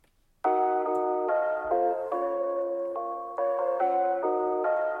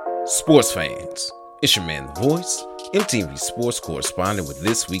Sports fans, it's your man, The Voice, MTV Sports correspondent with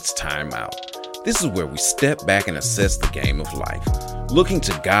this week's Timeout. This is where we step back and assess the game of life, looking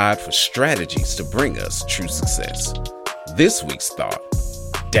to God for strategies to bring us true success. This week's thought,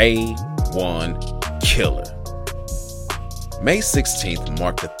 Day 1 Killer. May 16th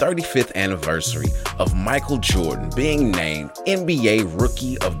marked the 35th anniversary of Michael Jordan being named NBA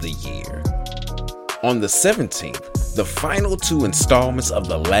Rookie of the Year. On the 17th, the final two installments of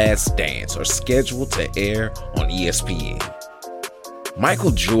The Last Dance are scheduled to air on ESPN.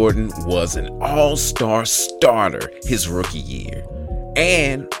 Michael Jordan was an all-star starter his rookie year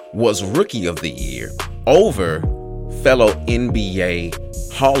and was Rookie of the Year over fellow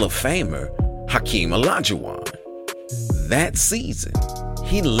NBA Hall of Famer Hakeem Olajuwon. That season,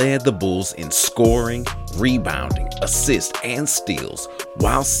 he led the Bulls in scoring, rebounding, assists, and steals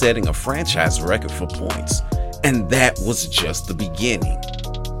while setting a franchise record for points. And that was just the beginning.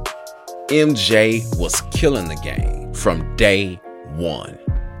 MJ was killing the game from day one.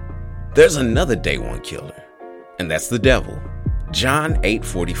 There's another day one killer, and that's the devil. John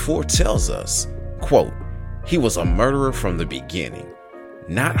 8:44 tells us, quote, "He was a murderer from the beginning,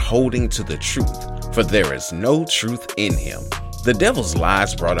 not holding to the truth, for there is no truth in him." The devil's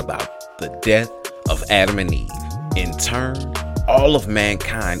lies brought about the death of Adam and Eve. In turn, all of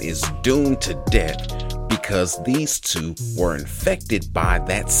mankind is doomed to death because these two were infected by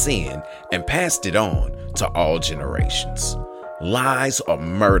that sin and passed it on to all generations. Lies are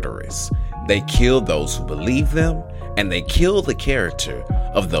murderous. They kill those who believe them, and they kill the character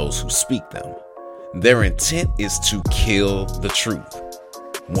of those who speak them. Their intent is to kill the truth.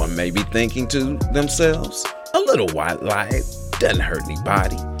 One may be thinking to themselves, a little white lie doesn't hurt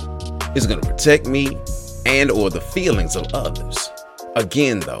anybody. It's going to protect me and or the feelings of others.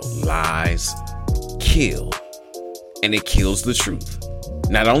 Again though, lies kill, and it kills the truth.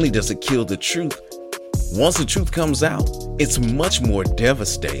 Not only does it kill the truth, once the truth comes out, it's much more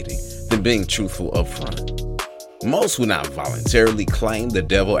devastating than being truthful up front. Most will not voluntarily claim the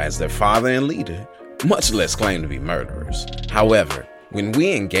devil as their father and leader, much less claim to be murderers. However, when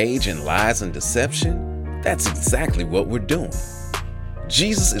we engage in lies and deception, that's exactly what we're doing.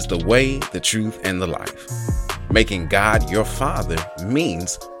 Jesus is the way, the truth, and the life. Making God your father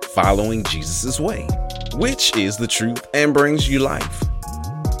means following Jesus' way, which is the truth and brings you life.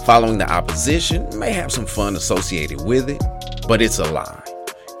 Following the opposition may have some fun associated with it, but it's a lie.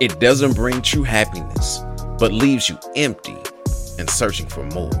 It doesn't bring true happiness, but leaves you empty and searching for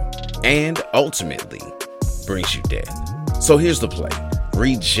more, and ultimately brings you death. So here's the play.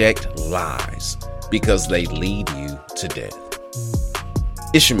 Reject lies because they lead you to death.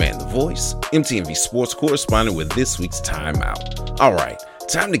 It's your man, The Voice, MTV Sports correspondent with this week's Timeout. All right,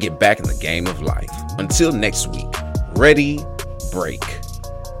 time to get back in the game of life. Until next week, ready, break.